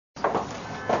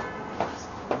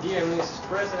Dear Mrs.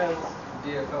 President,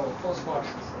 dear fellow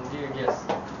postmasters, and dear guests.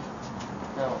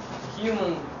 Now,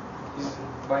 human is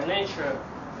by nature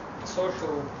a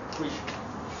social creature.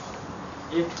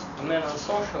 If a man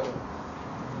unsocial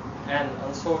and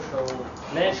unsocial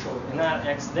naturally and not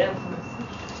accidentally,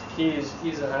 he is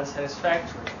either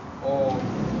unsatisfactory or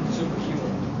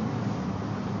superhuman.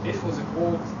 This was a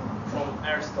quote from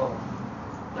Aristotle.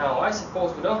 Now, I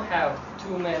suppose we don't have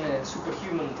too many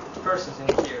superhuman persons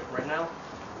in here right now,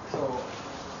 so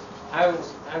my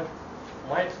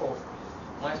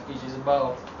speech is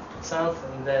about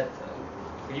something that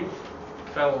for you,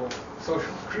 fellow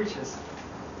social creatures,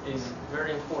 is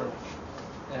very important.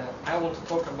 I want to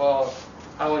talk about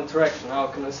our interaction, our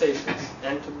conversations,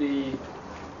 and to be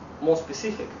more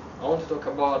specific, I want to talk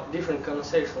about different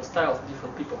conversational styles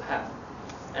different people have.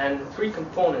 And three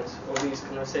components of these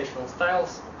conversational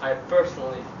styles I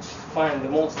personally find the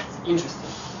most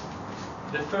interesting.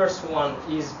 The first one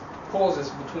is pauses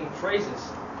between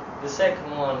phrases. The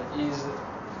second one is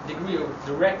degree of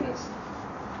directness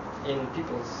in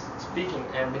people's speaking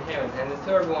and behaving. And the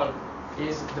third one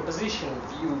is the position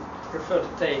you prefer to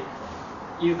take,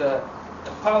 either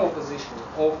a power position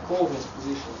or closeness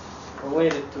position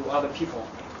related to other people.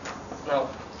 Now,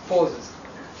 pauses.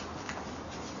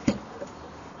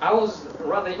 I was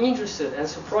rather interested and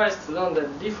surprised to learn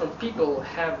that different people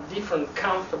have different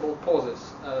comfortable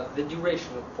pauses, the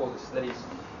duration of pauses, that is.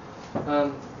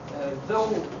 Though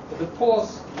the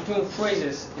pause between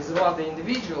phrases is rather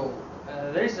individual,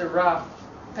 there is a rough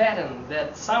pattern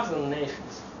that southern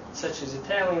nations, such as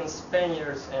Italians,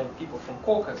 Spaniards, and people from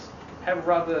Caucasus, have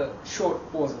rather short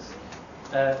pauses.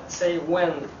 Say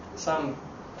when some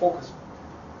Caucasus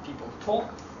people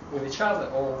talk with each other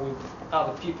or with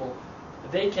other people,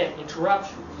 they can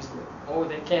interrupt you easily, or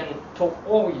they can talk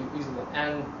over you easily,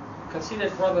 and consider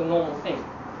it rather normal thing.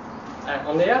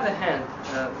 On the other hand,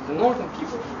 the northern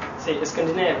people, say a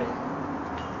Scandinavian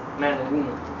man and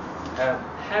woman,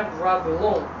 have rather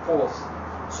long pause.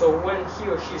 So when he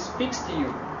or she speaks to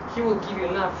you, he will give you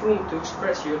enough room to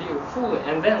express your idea fully,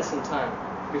 and then some time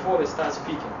before they start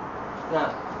speaking.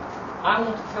 Now, I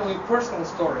want to tell you a personal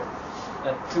story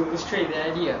to illustrate the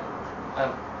idea.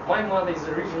 My mother is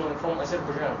originally from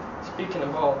Azerbaijan, speaking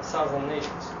about southern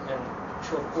nations and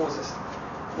short pauses.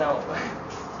 Now,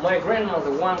 my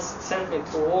grandmother once sent me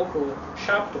to a local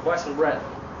shop to buy some bread.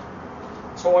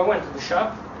 So I went to the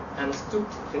shop and stood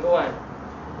in the line.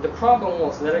 The problem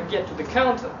was that I get to the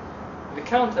counter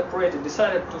operator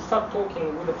decided to start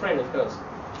talking with a friend of hers.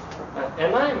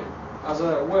 And I, as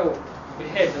a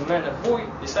well-behaved man and boy,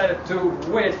 decided to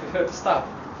wait for her to stop.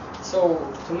 So,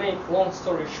 to make long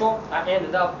story short, I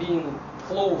ended up being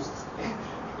closed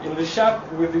in the shop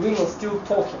with the women still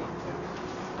talking.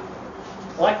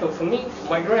 Luckily for me,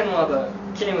 my grandmother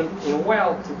came in a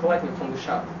while to collect me from the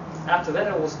shop. After that,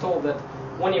 I was told that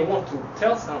when you want to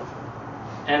tell something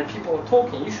and people are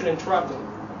talking, you should interrupt them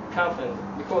confidently,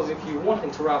 because if you won't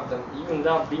interrupt them, you end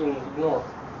up being ignored.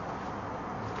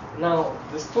 Now,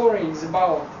 the story is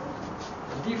about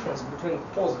the difference between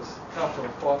pauses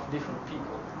comfortable for different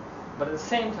people. But at the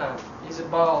same time, it's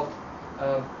about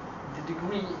the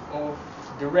degree of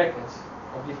directness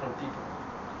of different people.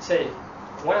 Say,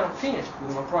 when I'm finished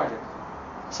with my project,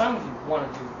 some of you, one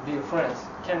of you, dear friends,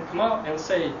 can come out and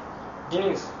say,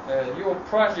 Denis, your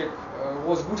project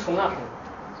was good for nothing.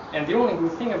 And the only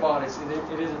good thing about it is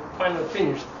that it is finally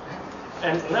finished.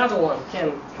 And another one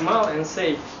can come out and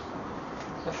say,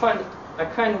 I find a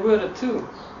kind word or two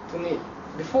to me.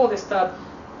 Before they start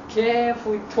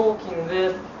carefully talking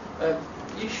that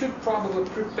you should probably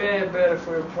prepare better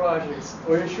for your projects,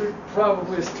 or you should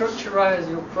probably structurize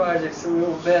your projects a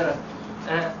little better.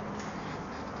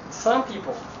 Some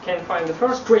people can find the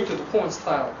first straight-to-the-point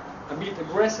style a bit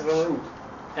aggressive and rude,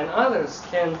 and others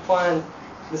can find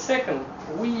the second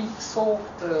weak,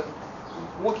 soft,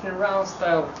 walking around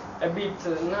style a bit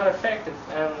not effective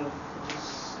and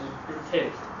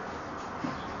irritating.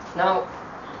 Now,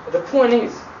 the point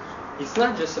is, it's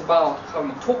not just about how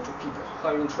you talk to people,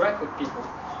 how you interact with people.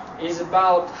 It's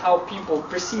about how people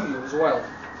perceive you as well.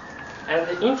 And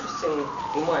the interesting,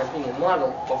 in my opinion,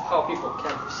 model of how people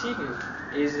can perceive you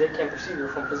is they can perceive you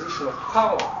from position of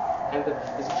power and the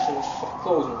position of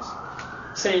closeness.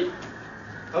 Say,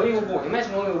 a little boy.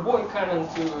 Imagine a little boy coming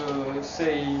to,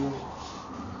 say,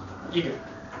 Igor.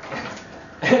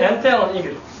 And telling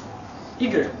Igor,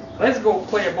 Igor, let's go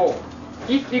play a ball.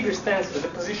 If Igor stands in the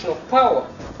position of power,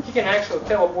 he can actually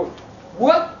tell a boy,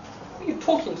 what are you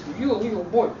talking to? You a little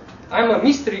boy. I'm a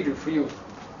Mr. Igor for you.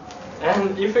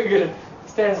 And if Igor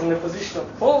stands in the position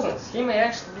of closeness, he may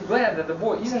actually be glad that the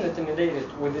boy isn't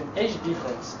intimidated with an age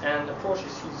difference and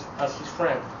approaches as his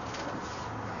friend.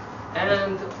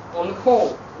 And on the whole,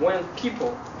 when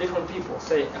different people,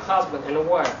 say a husband and a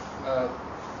wife,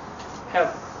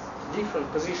 have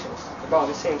different positions about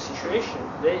the same situation,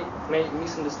 they may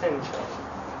misunderstand each other.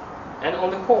 And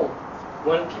on the whole,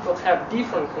 when people have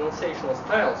different conversational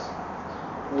styles,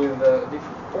 with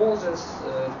different pauses,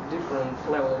 different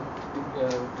level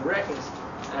of directness,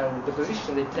 and the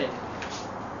position they take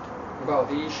about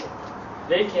the issue,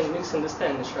 they can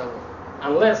misunderstand each other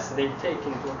unless they take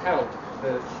into account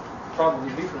the probably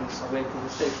difference of their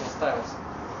conversation styles.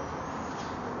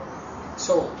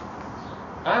 So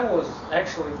I was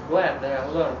actually glad that I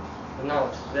learned the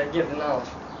knowledge, that I get the knowledge,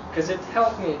 because it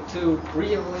helped me to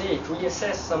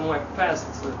reassess some of my past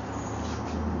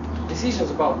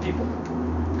decisions about people.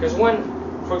 Because when,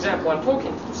 for example, I'm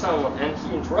talking to someone and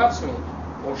he interrupts me,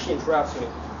 or she interrupts me,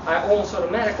 I almost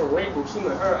automatically label him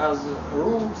or her as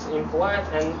rude, impolite,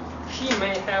 and she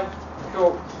may have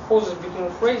her pauses between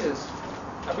phrases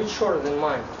a bit shorter than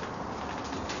mine.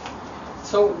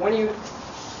 So when you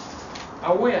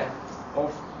are aware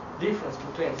of difference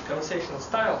between conversational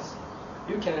styles,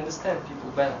 you can understand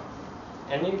people better.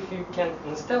 And if you can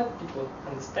understand people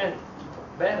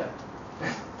better,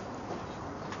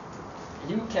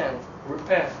 you can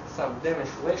repair some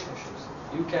damaged relationships,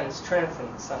 you can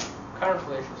strengthen some current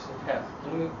relationships you have,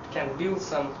 and you can build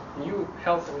some new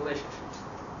healthy relationships.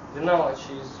 The knowledge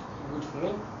is good for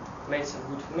me, made some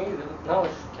good for me, the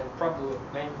knowledge can probably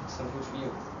make some good for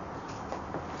you.